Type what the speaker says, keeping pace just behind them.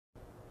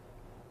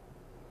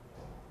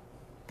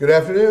Good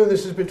afternoon.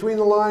 This is Between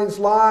the Lines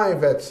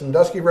live at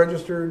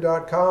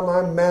SanduskyRegister.com.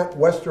 I'm Matt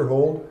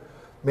Westerhold,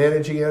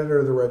 managing editor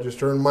of the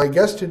Register, and my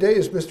guest today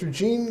is Mr.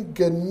 Gene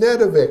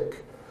Gnidovec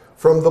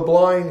from The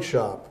Blind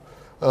Shop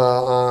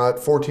at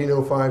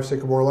 1405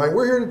 Sycamore Line.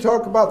 We're here to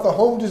talk about the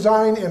Home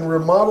Design and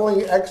Remodeling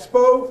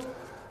Expo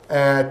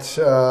at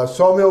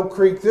Sawmill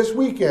Creek this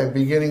weekend,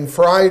 beginning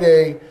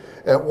Friday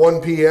at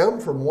 1 p.m.,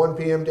 from 1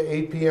 p.m. to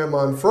 8 p.m.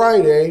 on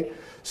Friday,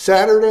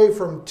 Saturday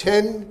from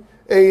 10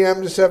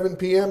 a.m. to 7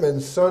 p.m., and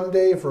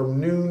Sunday from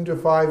noon to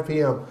 5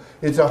 p.m.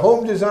 It's a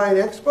home design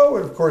expo,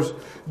 and of course,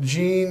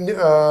 Gene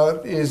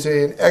is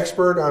an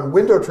expert on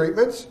window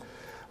treatments.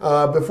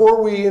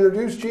 Before we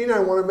introduce Gene, I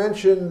want to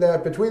mention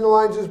that Between the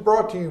Lines is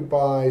brought to you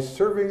by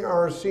Serving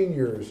Our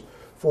Seniors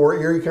for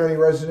Erie County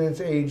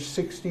residents age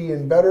 60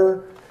 and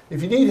better.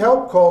 If you need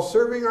help, call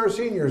Serving Our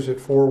Seniors at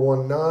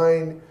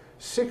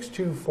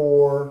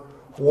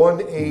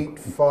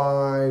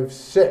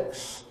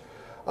 419-624-1856.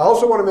 I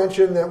also want to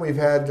mention that we've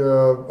had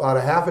about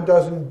a half a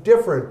dozen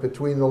different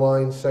Between the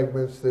Lines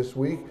segments this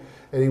week,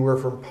 anywhere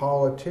from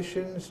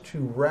politicians to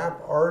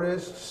rap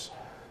artists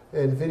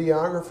and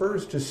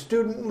videographers to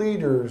student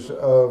leaders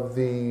of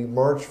the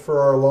March for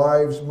Our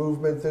Lives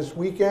movement this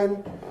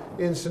weekend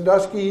in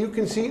Sandusky. You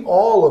can see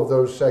all of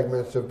those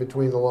segments of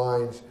Between the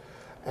Lines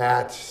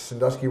at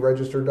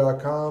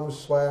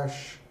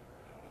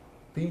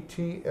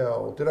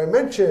SanduskyRegister.com/BTL. Did I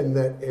mention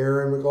that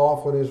Erin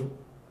McLaughlin is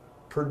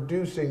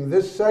producing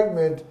this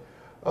segment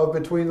of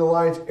Between the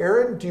Lines?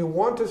 Erin, do you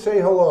want to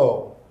say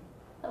hello?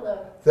 Hello.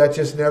 That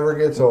just never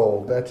gets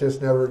old. That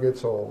just never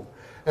gets old.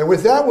 And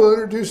with that, we'll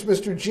introduce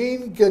Mr.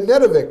 Gene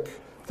Gnidovec.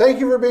 Thank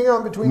you for being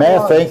on Between the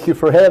Lines. Matt, thank you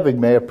for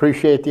having me. I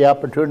appreciate the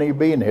opportunity of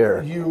being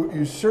here.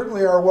 You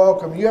certainly are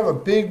welcome. You have a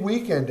big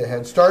weekend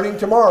ahead, starting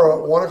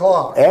tomorrow at 1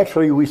 o'clock.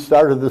 Actually, we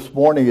started this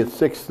morning at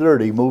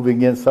 6:30,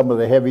 moving in some of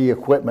the heavy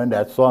equipment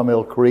at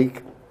Sawmill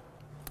Creek.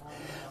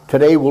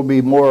 Today will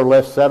be more or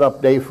less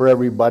setup day for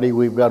everybody.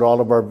 We've got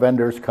all of our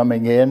vendors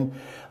coming in.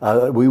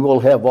 We will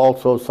have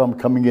also some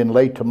coming in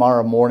late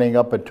tomorrow morning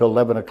up until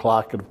 11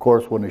 o'clock, and of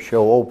course when the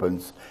show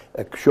opens.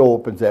 The show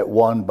opens at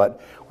 1, but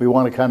we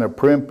want to kind of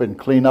primp and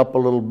clean up a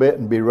little bit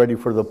and be ready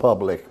for the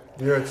public.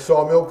 You're at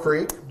Sawmill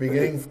Creek,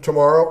 beginning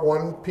tomorrow at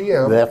 1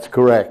 p.m. That's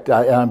correct.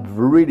 I'm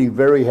really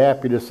very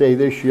happy to say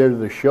this year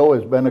the show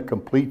has been a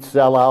complete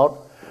sellout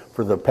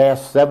for the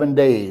past 7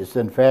 days.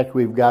 In fact,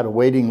 we've got a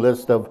waiting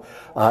list of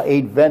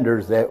 8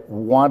 vendors that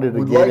wanted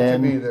to get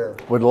in.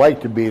 Would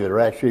like to be there.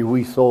 Actually,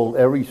 we sold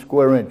every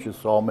square inch of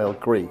Sawmill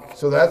Creek.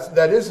 So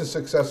that is a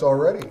success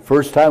already.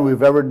 First time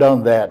we've ever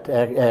done that,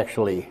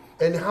 actually.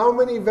 And how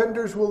many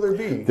vendors will there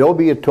be? There'll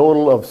be a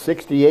total of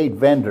 68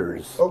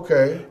 vendors.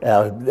 Okay.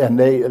 And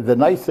the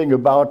nice thing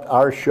about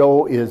our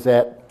show is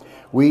that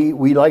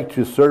we like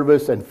to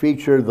service and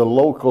feature the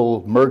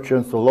local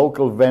merchants, the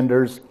local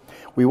vendors.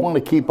 We want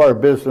to keep our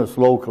business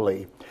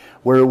locally.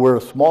 We're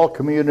a small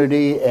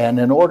community, and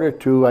in order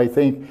to, I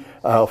think,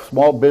 a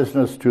small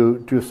business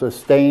to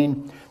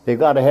sustain, they've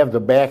got to have the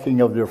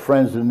backing of their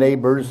friends and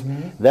neighbors.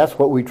 Mm-hmm. That's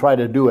what we try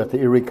to do at the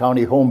Erie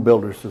County Home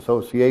Builders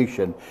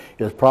Association,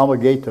 is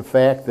promulgate the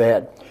fact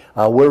that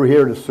we're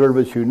here to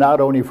service you not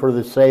only for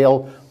the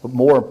sale, but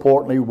more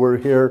importantly, we're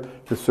here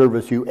to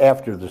service you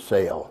after the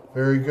sale.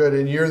 Very good.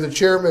 And you're the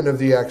chairman of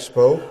the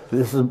expo.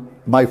 This is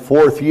my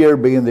 4th year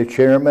being the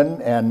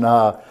chairman, and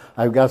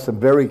I've got some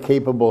very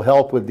capable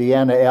help with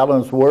Deanna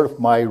Allensworth,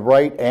 my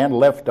right and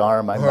left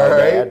arm, I might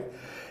add.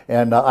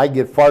 And I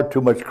get far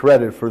too much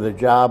credit for the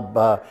job.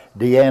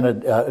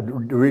 Deanna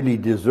really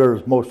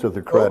deserves most of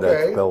the credit.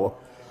 Okay. So.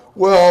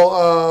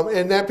 Well,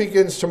 and that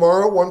begins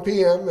tomorrow at 1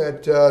 p.m.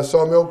 at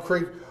Sawmill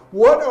Creek.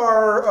 What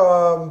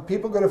are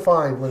people going to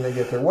find when they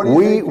get there? What do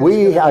you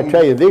think? I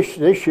tell you,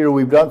 this year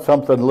we've done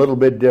something a little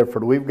bit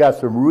different. We've got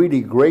some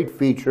really great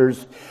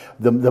features.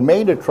 The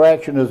main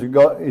attraction is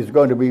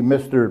going to be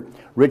Mr.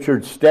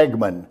 Richard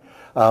Stegman.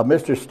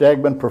 Mr.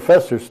 Stegman,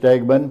 Professor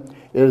Stegman,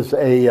 is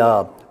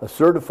a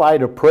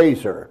certified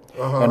appraiser.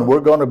 And we're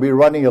going to be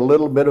running a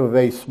little bit of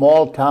a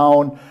small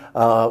town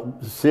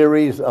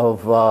series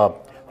of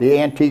the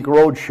Antique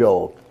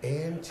Roadshow.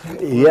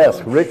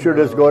 Yes, Richard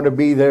is going to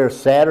be there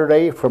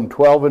Saturday from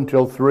 12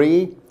 until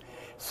 3,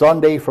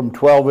 Sunday from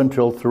 12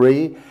 until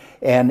 3,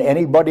 and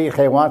anybody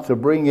that wants to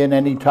bring in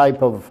any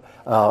type of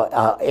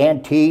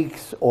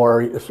antiques,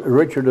 or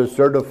Richard is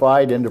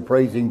certified in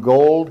appraising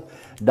gold,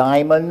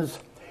 diamonds.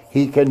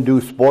 He can do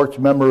sports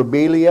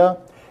memorabilia,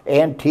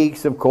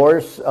 antiques, of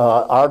course,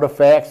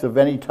 artifacts of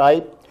any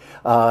type,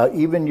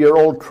 even your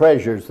old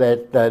treasures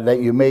that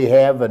you may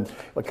have and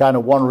kind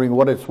of wondering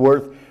what it's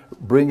worth.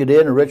 Bring it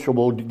in, and Richard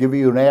will give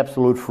you an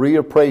absolute free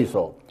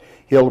appraisal.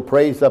 He'll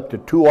appraise up to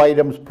 2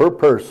 items per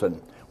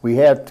person. We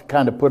have to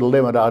kind of put a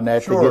limit on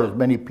that to get as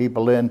many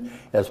people in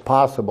as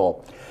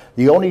possible.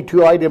 The only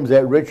 2 items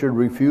that Richard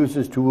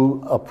refuses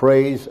to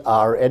appraise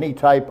are any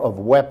type of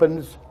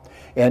weapons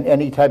and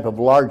any type of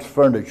large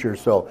furniture.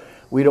 So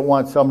we don't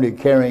want somebody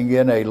carrying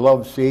in a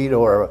love seat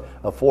or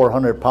a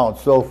 400-pound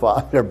sofa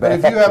on their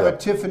back. But if you have a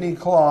Tiffany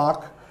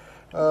clock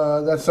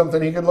that's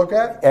something he could look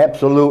at?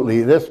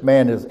 Absolutely. This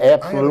man is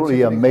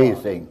absolutely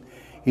amazing.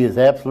 He is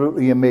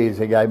absolutely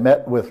amazing. I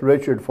met with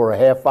Richard for a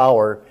half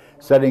hour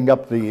setting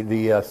up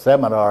the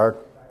seminar.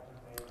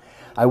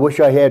 I wish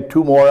I had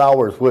 2 more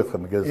hours with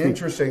him because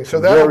interesting. So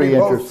that'll be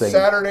both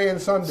Saturday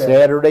and Sunday.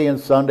 Saturday and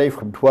Sunday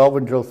from 12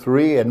 until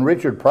 3, and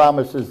Richard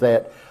promises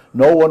that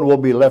no one will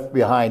be left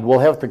behind. We'll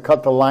have to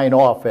cut the line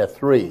off at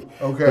 3.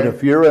 Okay. But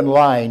if you're in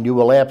line, you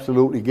will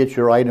absolutely get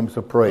your items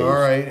appraised. All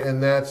right,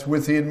 and that's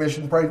with the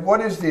admission price.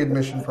 What is the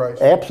admission price?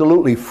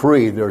 Absolutely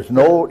free. There's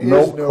no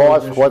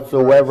cost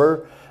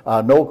whatsoever.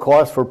 No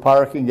cost for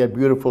parking at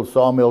beautiful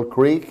Sawmill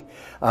Creek.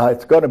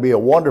 It's going to be a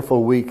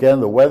wonderful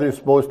weekend. The weather's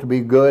supposed to be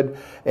good.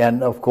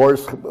 And, of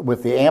course,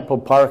 with the ample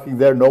parking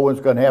there, no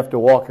one's going to have to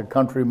walk a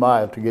country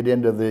mile to get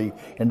into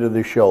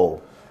the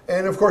show.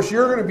 And, of course,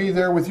 you're going to be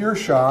there with your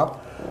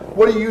shop.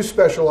 What do you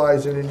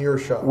specialize in your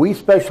shop? We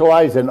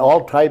specialize in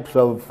all types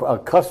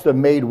of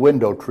custom-made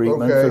window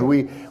treatments. Okay.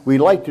 And we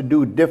like to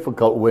do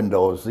difficult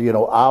windows,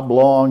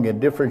 oblong in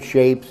different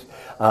shapes.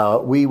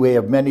 We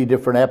have many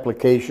different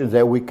applications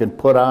that we can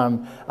put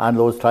on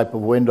those type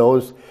of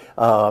windows.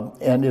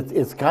 And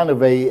it's kind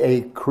of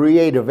a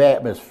creative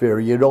atmosphere.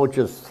 You don't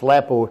just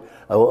slap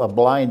a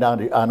blind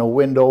on a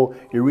window.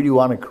 You really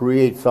want to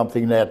create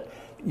something that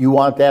you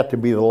want that to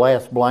be the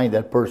last blind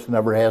that person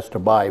ever has to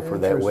buy for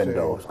that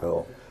window.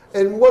 So.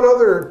 And what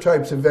other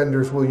types of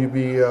vendors will you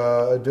be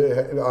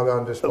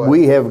on display?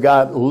 We have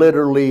got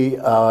literally,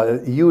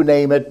 you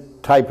name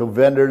it, type of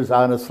vendors.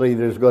 Honestly,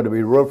 there's going to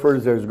be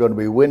roofers, there's going to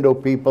be window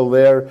people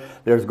there,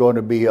 there's going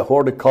to be a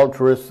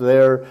horticulturist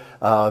there,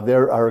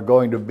 there are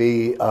going to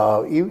be,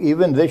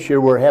 even this year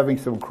we're having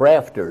some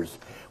crafters.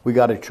 We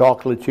got a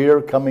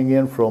chocolatier coming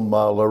in from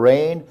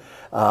Lorraine.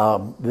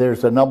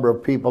 There's a number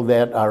of people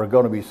that are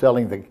going to be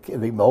selling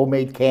the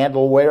homemade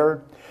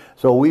candleware.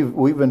 So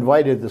we've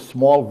invited the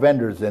small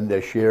vendors in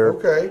this year,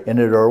 okay, in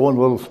our own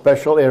little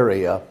special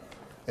area.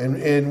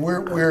 And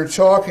we're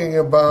talking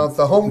about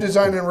the Home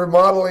Design and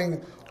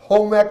Remodeling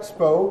Home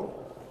Expo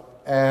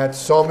at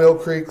Sawmill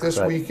Creek this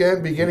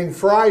weekend, beginning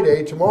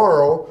Friday,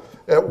 tomorrow,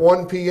 at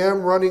 1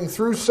 p.m., running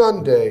through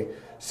Sunday.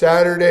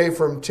 Saturday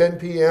from 10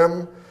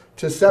 p.m.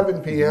 to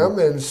 7 p.m.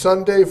 and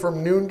Sunday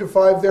from noon to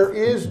 5. There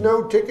is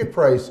no ticket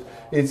price.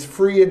 It's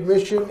free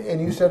admission.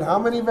 And you said how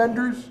many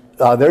vendors?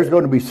 There's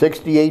going to be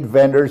 68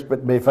 vendors, but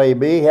if I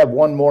may have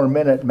one more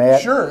minute,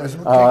 Matt. Sure.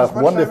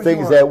 One of the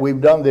things that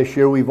we've done this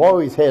year, we've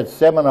always had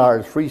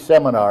seminars, free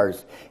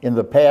seminars in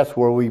the past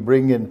where we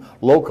bring in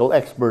local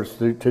experts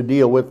to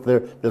deal with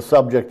the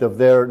subject of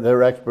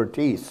their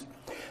expertise.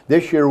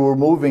 This year we're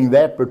moving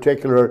that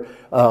particular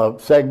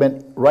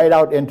segment right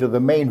out into the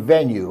main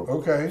venue.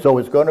 Okay. So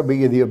it's going to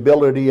be the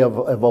ability of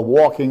a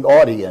walking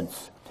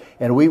audience.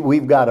 And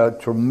we've got a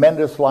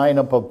tremendous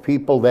lineup of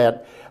people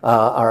that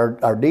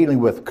are dealing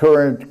with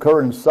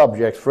current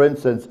subjects. For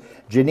instance,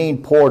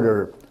 Janine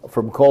Porter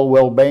from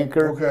Coldwell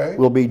Banker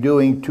will be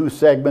doing 2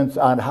 segments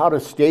on how to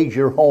stage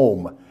your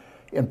home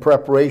in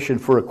preparation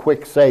for a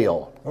quick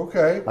sale.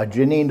 Okay.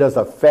 Janine does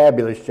a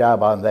fabulous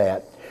job on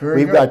that.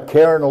 We've got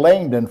Karen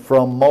Langdon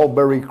from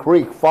Mulberry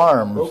Creek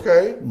Farms.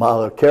 Okay.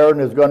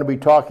 Karen is going to be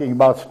talking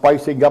about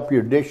spicing up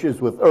your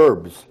dishes with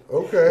herbs.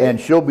 Okay. And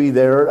she'll be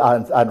there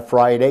on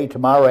Friday,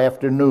 tomorrow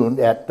afternoon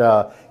at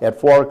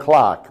 4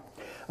 o'clock.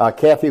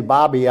 Kathy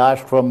Babyash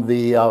from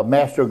the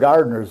Master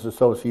Gardeners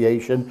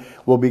Association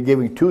will be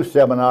giving 2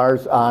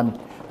 seminars on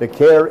the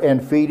care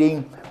and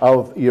feeding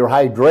of your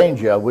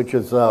hydrangea, which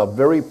is a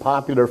very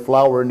popular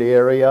flower in the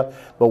area,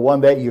 but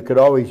one that you could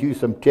always use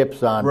some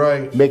tips on,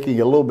 making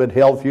it a little bit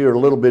healthier, a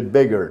little bit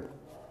bigger.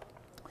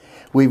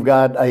 We've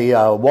got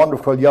a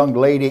wonderful young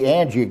lady,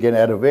 Angie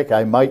Gnidovec,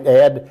 I might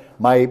add,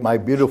 my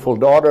beautiful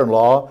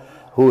daughter-in-law,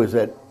 who is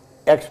an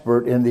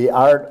expert in the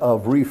art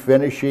of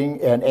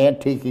refinishing and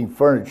antiquing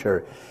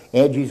furniture.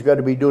 Angie's going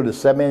to be doing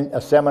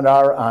a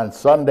seminar on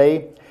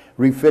Sunday,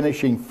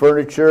 refinishing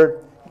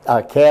furniture,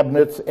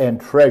 cabinets,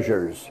 and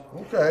treasures.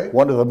 Okay.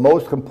 One of the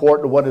most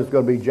important one is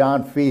going to be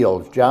John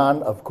Fields.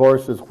 John, of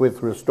course, is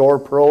with Restore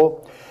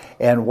Pro,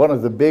 and one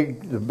of the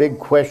big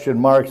question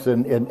marks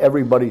in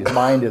everybody's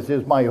mind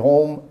is my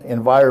home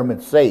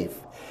environment safe?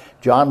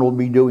 John will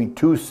be doing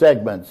 2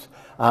 segments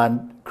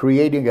on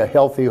creating a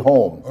healthy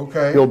home.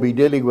 Okay. He'll be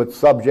dealing with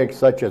subjects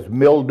such as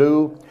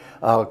mildew,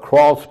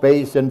 crawl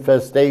space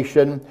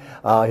infestation.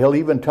 He'll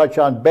even touch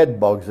on bed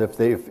bugs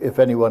if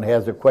anyone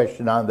has a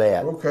question on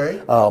that.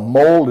 Okay.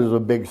 Mold is a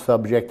big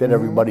subject that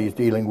everybody's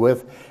dealing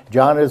with.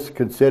 John is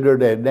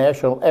considered a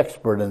national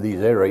expert in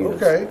these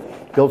areas. Okay.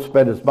 He'll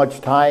spend as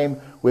much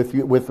time with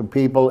the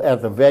people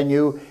at the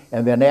venue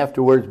and then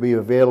afterwards be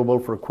available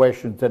for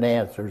questions and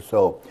answers.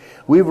 So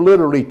we've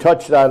literally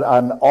touched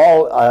on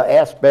all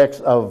aspects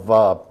of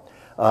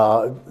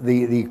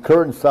the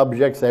current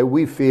subjects that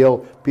we feel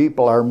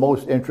people are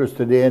most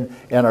interested in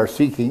and are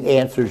seeking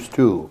answers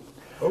to.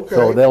 Okay.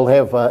 So they'll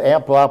have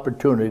ample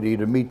opportunity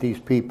to meet these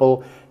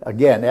people.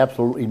 Again,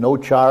 absolutely no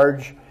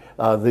charge.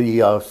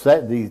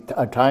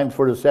 The times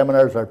for the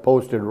seminars are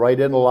posted right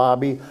in the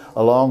lobby,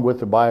 along with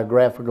the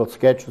biographical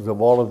sketches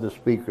of all of the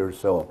speakers.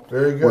 So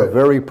very good. We're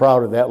very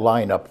proud of that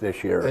lineup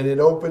this year. And it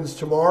opens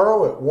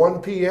tomorrow at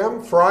 1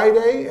 p.m.,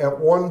 Friday at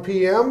 1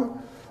 p.m.,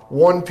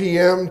 1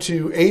 p.m.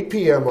 to 8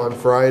 p.m. on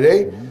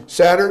Friday,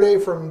 Saturday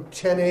from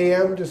 10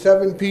 a.m. to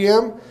 7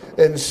 p.m.,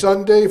 and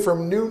Sunday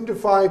from noon to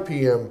 5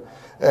 p.m.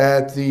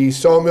 at the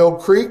Sawmill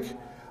Creek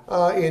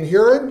in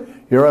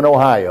Huron. Huron,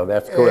 Ohio,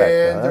 that's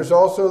correct. And there's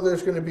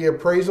going to be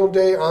appraisal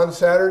day on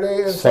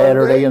Saturday and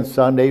Saturday and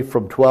Sunday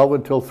from 12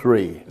 until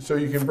 3. So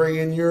you can bring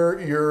in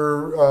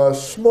your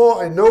small,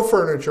 and no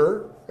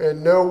furniture,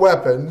 and no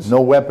weapons.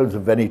 No weapons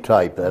of any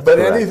type, that's But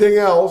correct. anything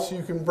else,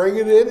 you can bring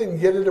it in and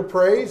get it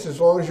appraised. As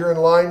long as you're in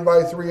line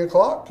by 3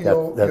 o'clock,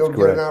 you'll get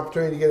an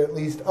opportunity to get at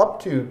least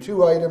up to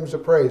 2 items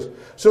appraised.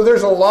 So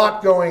there's a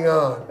lot going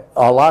on.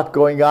 A lot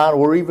going on.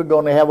 We're even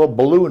going to have a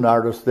balloon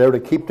artist there to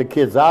keep the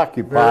kids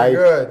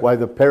occupied while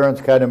the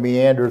parents kind of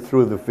meander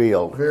through the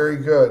field. Very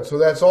good. So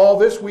that's all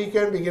this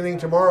weekend, beginning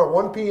tomorrow at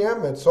 1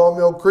 p.m. at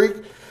Sawmill Creek.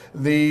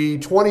 The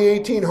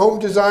 2018 Home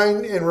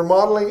Design and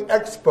Remodeling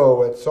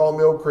Expo at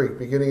Sawmill Creek,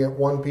 beginning at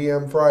 1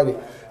 p.m. Friday.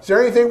 Is there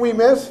anything we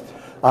missed?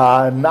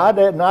 I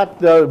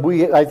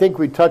think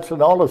we touched on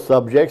all the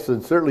subjects,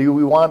 and certainly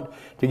we want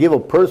to give a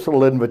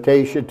personal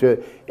invitation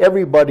to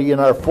everybody in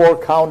our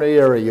 4-county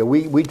area.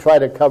 We try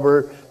to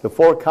cover the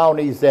 4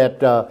 counties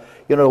that,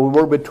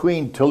 we're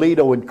between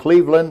Toledo and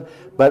Cleveland,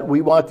 but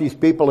we want these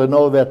people to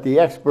know that the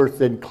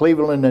experts in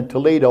Cleveland and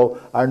Toledo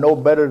are no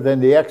better than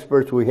the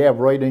experts we have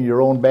right in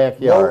your own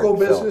backyard. Local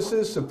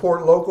businesses,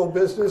 support local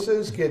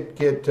businesses, get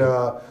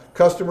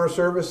customer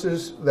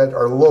services that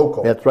are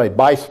local. That's right.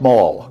 Buy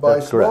small.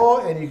 Buy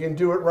small, and you can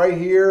do it right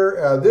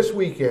here this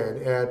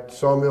weekend at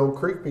Sawmill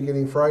Creek,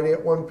 beginning Friday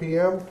at 1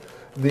 p.m.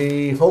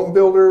 The Home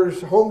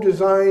Builders Home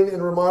Design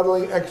and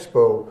Remodeling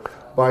Expo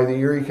by the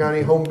Erie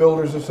County Home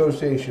Builders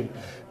Association.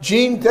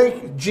 Gene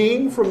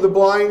from the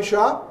Blind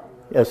Shop.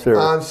 Yes, sir.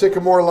 On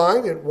Sycamore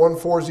Line at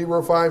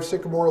 1405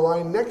 Sycamore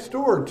Line, next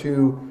door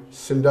to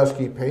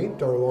Sandusky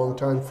Paint, our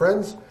longtime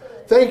friends.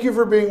 Thank you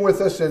for being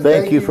with us, and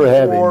thank you for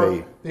having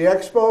me. The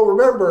expo.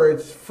 Remember,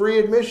 it's free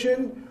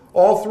admission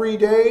all 3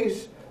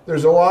 days.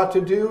 There's a lot to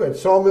do at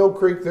Sawmill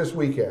Creek this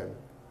weekend.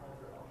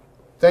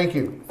 Thank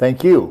you.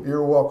 Thank you.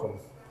 You're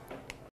welcome.